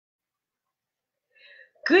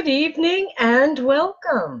Good evening and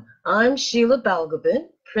welcome. I'm Sheila Balgobin,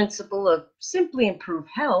 principal of Simply Improve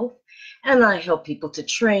Health, and I help people to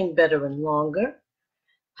train better and longer,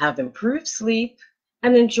 have improved sleep,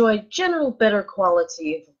 and enjoy general better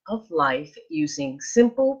quality of life using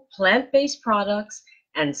simple plant-based products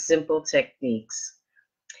and simple techniques.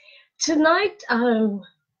 Tonight,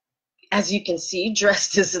 as you can see,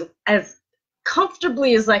 dressed as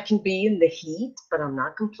comfortably as I can be in the heat, but I'm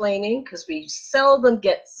not complaining because we seldom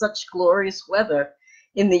get such glorious weather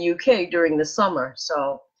in the UK during the summer.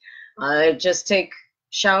 So I just take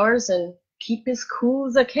showers and keep as cool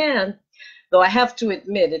as I can. Though I have to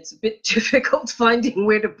admit, it's a bit difficult finding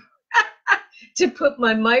where to put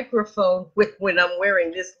my microphone when I'm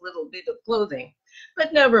wearing this little bit of clothing.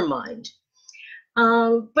 But never mind.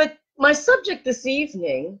 But my subject this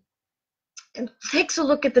evening takes a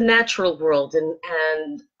look at the natural world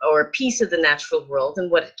and or a piece of the natural world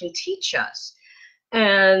and what it can teach us.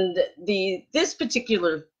 And this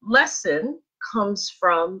particular lesson comes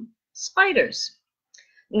from spiders.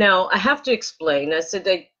 Now, I have to explain. I said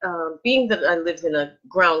that being that I live in a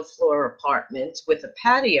ground floor apartment with a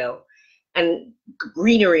patio and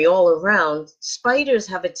greenery all around, spiders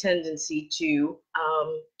have a tendency to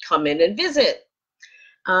come in and visit.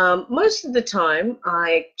 Most of the time,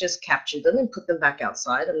 I just capture them and put them back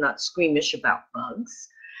outside. I'm not squeamish about bugs.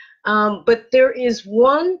 But there is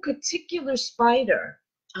one particular spider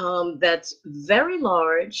that's very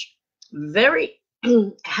large, very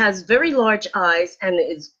has very large eyes, and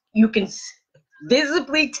you can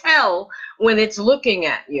visibly tell when it's looking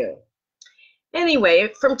at you. Anyway,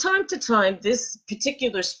 from time to time, this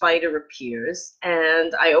particular spider appears,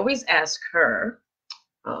 and I always ask her.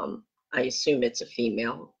 I assume it's a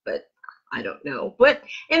female, but I don't know. But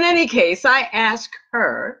in any case, I ask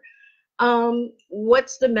her,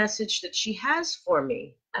 what's the message that she has for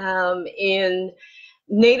me? In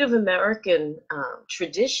Native American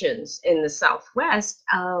traditions in the Southwest,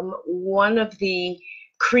 one of the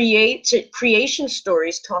creation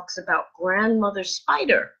stories talks about Grandmother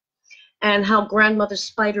Spider and how Grandmother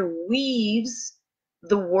Spider weaves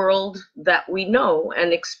the world that we know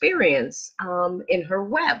and experience in her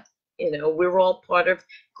web. You know, we're all part of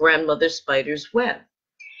Grandmother Spider's web.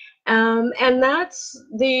 And that's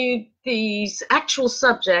the actual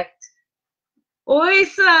subject. Oi,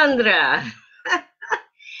 Sandra!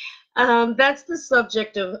 That's the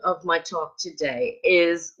subject of my talk today,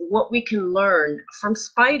 is what we can learn from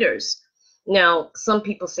spiders. Now, some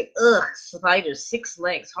people say, ugh, spiders, 6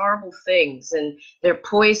 legs, horrible things, and they're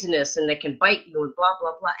poisonous and they can bite you and blah,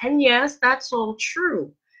 blah, blah. And yes, that's all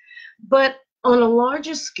true. But on a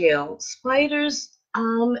larger scale, spiders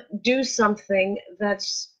do something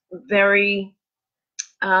that's very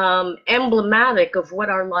emblematic of what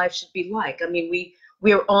our life should be like. I mean,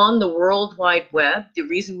 we're on the World Wide Web. The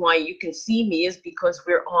reason why you can see me is because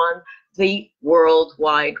we're on the World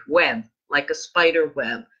Wide Web, like a spider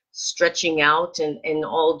web, stretching out in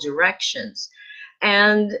all directions.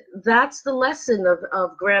 And that's the lesson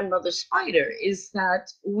of Grandmother Spider, is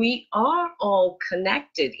that we are all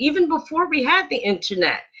connected. Even before we had the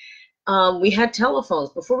internet, we had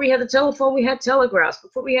telephones. Before we had the telephone, we had telegraphs.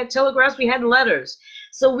 Before we had telegraphs, we had letters.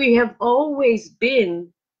 So we have always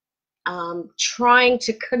been trying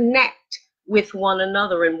to connect with one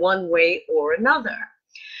another in one way or another.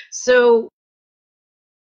 So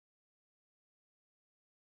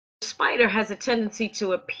spider has a tendency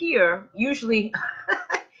to appear usually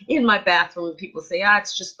in my bathroom. People say,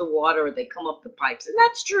 it's just the water, or they come up the pipes, and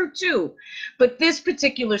that's true too. But this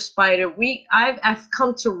particular spider, I've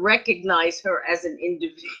come to recognize her as an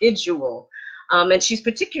individual, and she's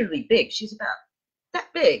particularly big. She's about that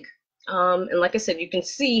big, and like I said, you can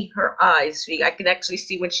see her eyes. I can actually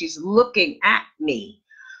see when she's looking at me,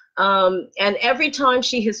 and every time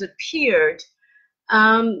she has appeared,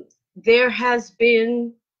 there has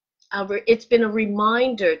been it's been a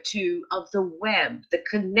reminder of the web, the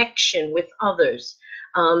connection with others,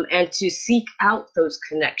 and to seek out those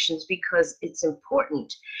connections because it's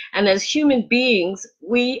important. And as human beings,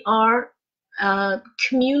 we are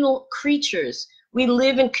communal creatures. We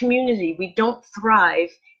live in community. We don't thrive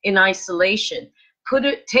in isolation.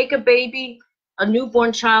 Take a baby, a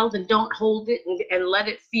newborn child, and don't hold it and let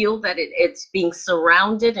it feel that it's being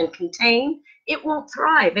surrounded and contained. It won't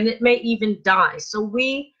thrive, and it may even die. So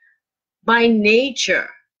we, by nature,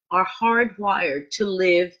 are hardwired to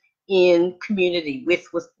live in community with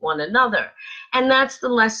one another. And that's the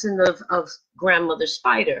lesson of Grandmother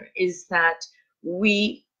Spider, is that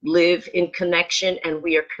we live in connection and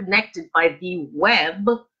we are connected by the web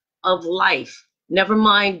of life. Never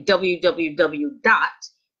mind www.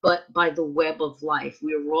 but by the web of life.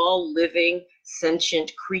 We're all living,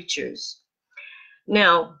 sentient creatures.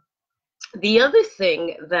 Now, the other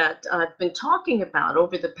thing that I've been talking about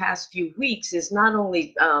over the past few weeks is not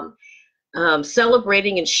only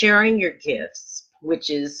celebrating and sharing your gifts, which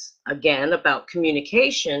is, again, about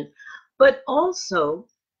communication, but also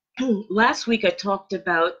last week I talked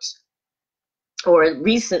about, or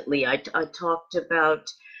recently I talked about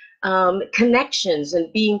connections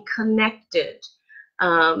and being connected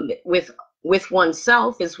with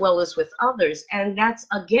oneself as well as with others. And that's,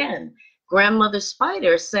 again, Grandmother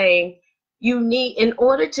Spider saying, you need, in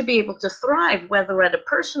order to be able to thrive, whether at a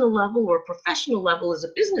personal level or professional level as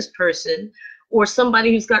a business person or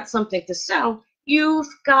somebody who's got something to sell, you've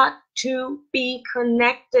got to be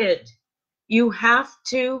connected. You have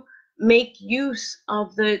to make use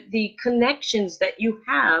of the connections that you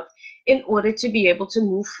have in order to be able to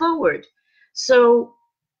move forward. So,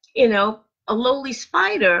 you know, a lowly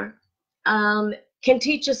spider can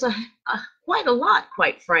teach us quite a lot,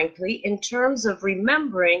 quite frankly, in terms of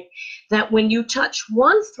remembering that when you touch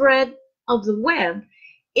one thread of the web,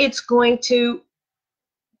 it's going to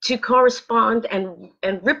correspond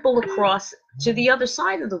and ripple across to the other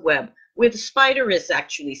side of the web where the spider is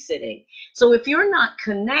actually sitting. So if you're not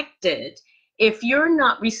connected, if you're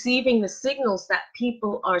not receiving the signals that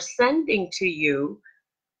people are sending to you,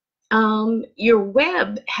 your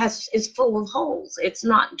web is full of holes. It's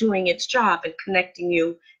not doing its job and connecting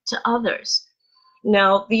you to others.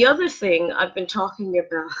 Now, the other thing I've been talking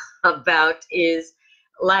about is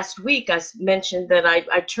last week I mentioned that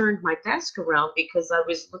I turned my desk around because I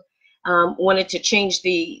was wanted to change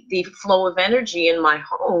the flow of energy in my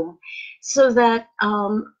home so that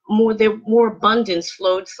more abundance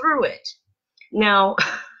flowed through it. Now,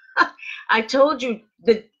 I told you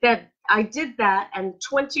that I did that, and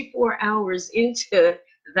 24 hours into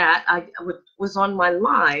that, I was on my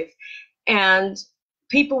live, and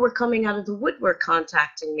people were coming out of the woodwork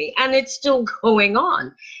contacting me, and it's still going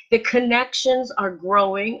on. The connections are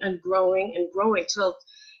growing and growing and growing. So,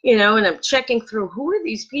 you know, and I'm checking through, who are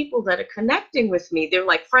these people that are connecting with me? They're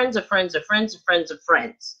like friends of friends of friends of friends of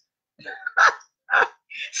friends.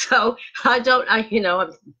 So I don't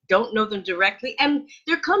know them directly, and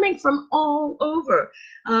they're coming from all over.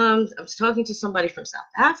 I was talking to somebody from South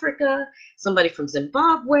Africa, somebody from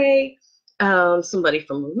Zimbabwe, somebody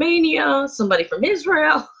from Romania, somebody from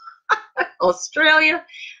Israel, Australia.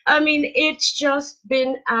 I mean, it's just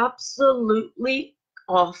been absolutely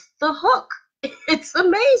off the hook. It's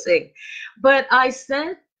amazing. But I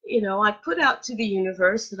said, you know, I put out to the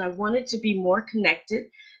universe that I wanted to be more connected,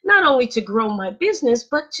 not only to grow my business,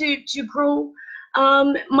 but to grow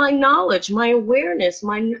my knowledge, my awareness,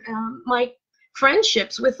 my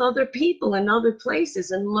friendships with other people in other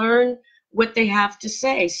places, and learn what they have to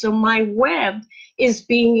say. So my web is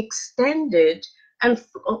being extended and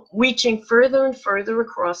reaching further and further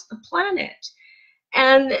across the planet.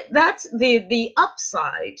 And that's the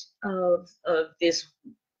upside of this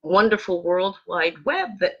wonderful World Wide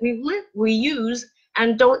Web that we use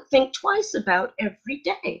and don't think twice about every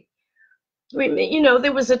day. You know,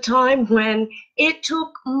 there was a time when it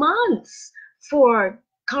took months for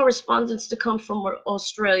correspondence to come from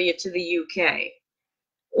Australia to the UK,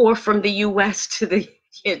 or from the US to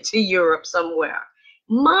Europe somewhere.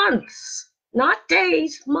 Months, not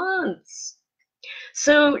days, months.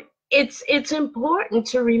 So it's important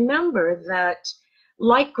to remember that,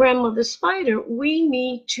 like Grandmother Spider, we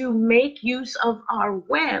need to make use of our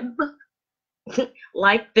web,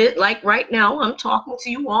 like right now I'm talking to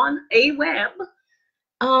you on a web,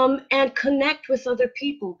 and connect with other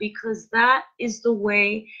people, because that is the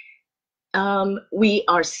way we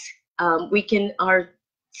are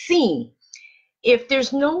seen. If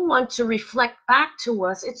there's no one to reflect back to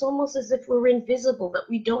us, it's almost as if we're invisible, that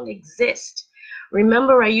we don't exist.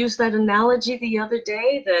 Remember, I used that analogy the other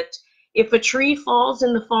day that if a tree falls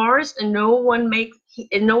in the forest and no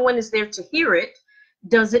one is there to hear it,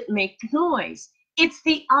 does it make noise? It's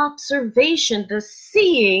the observation, the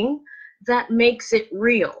seeing, that makes it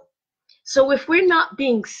real. So if we're not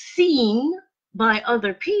being seen by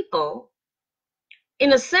other people,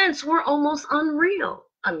 in a sense, we're almost unreal.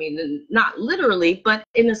 I mean, not literally, but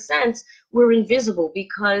in a sense, we're invisible,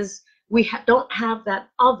 because we don't have that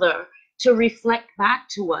other to reflect back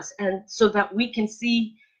to us, and so that we can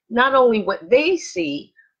see not only what they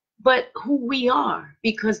see, but who we are,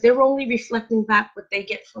 because they're only reflecting back what they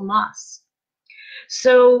get from us.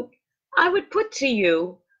 So I would put to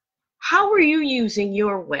you, how are you using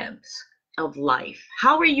your webs of life?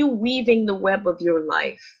 How are you weaving the web of your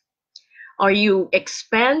life? Are you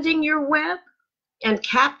expanding your web and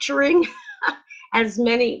capturing as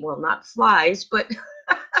many, well, not flies, but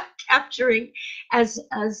capturing as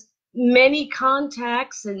many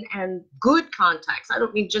contacts and good contacts. I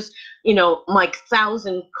don't mean just, my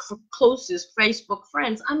 1,000 closest Facebook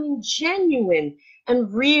friends. I mean genuine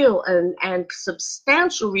and real and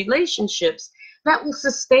substantial relationships that will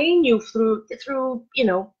sustain you through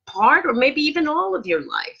part or maybe even all of your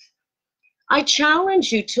life. I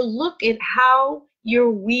challenge you to look at how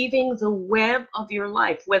you're weaving the web of your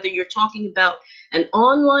life, whether you're talking about an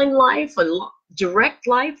online life, a direct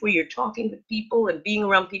life where you're talking with people and being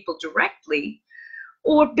around people directly,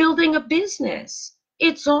 or building a business.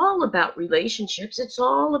 It's all about relationships. It's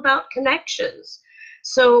all about connections.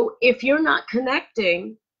 So if you're not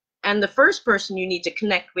connecting, and the first person you need to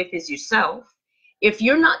connect with is yourself, if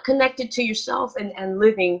you're not connected to yourself and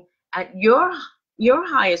living at your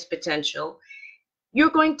highest potential, you're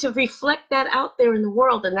going to reflect that out there in the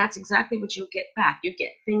world, and that's exactly what you'll get back. You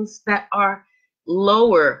get things that are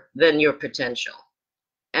lower than your potential,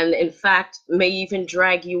 and in fact may even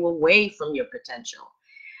drag you away from your potential.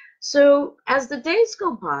 So as the days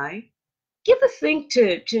go by, give a think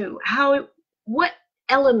to what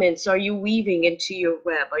elements are you weaving into your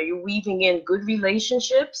web? Are you weaving in good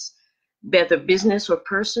relationships, whether business or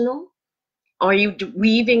personal? Are you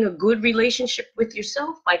weaving a good relationship with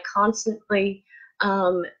yourself by constantly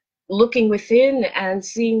looking within and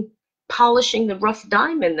polishing the rough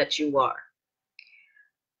diamond that you are?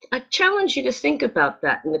 I challenge you to think about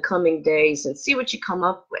that in the coming days and see what you come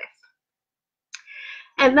up with.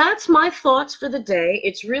 And that's my thoughts for the day.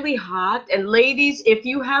 It's really hot. And ladies, if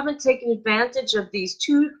you haven't taken advantage of these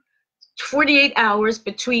 48 hours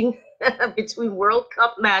between World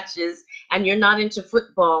Cup matches and you're not into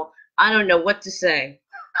football, I don't know what to say.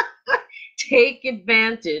 Take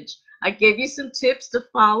advantage. I gave you some tips to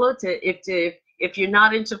follow if you're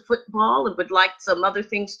not into football and would like some other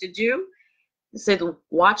things to do. I said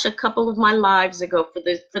watch a couple of my lives ago for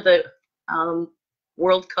the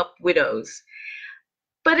World Cup widows.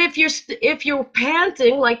 But if you're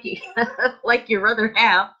panting like like your other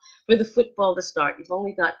half for the football to start, you've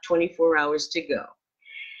only got 24 hours to go.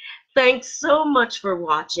 Thanks so much for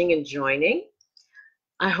watching and joining.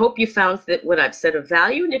 I hope you found that what I've said of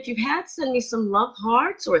value, and if you've had, send me some love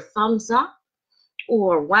hearts or thumbs up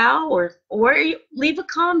or wow or leave a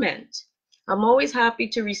comment. I'm always happy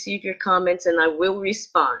to receive your comments, and I will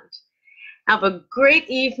respond. Have a great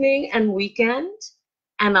evening and weekend,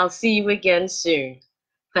 and I'll see you again soon.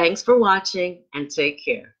 Thanks for watching and take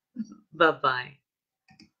care. Bye-bye.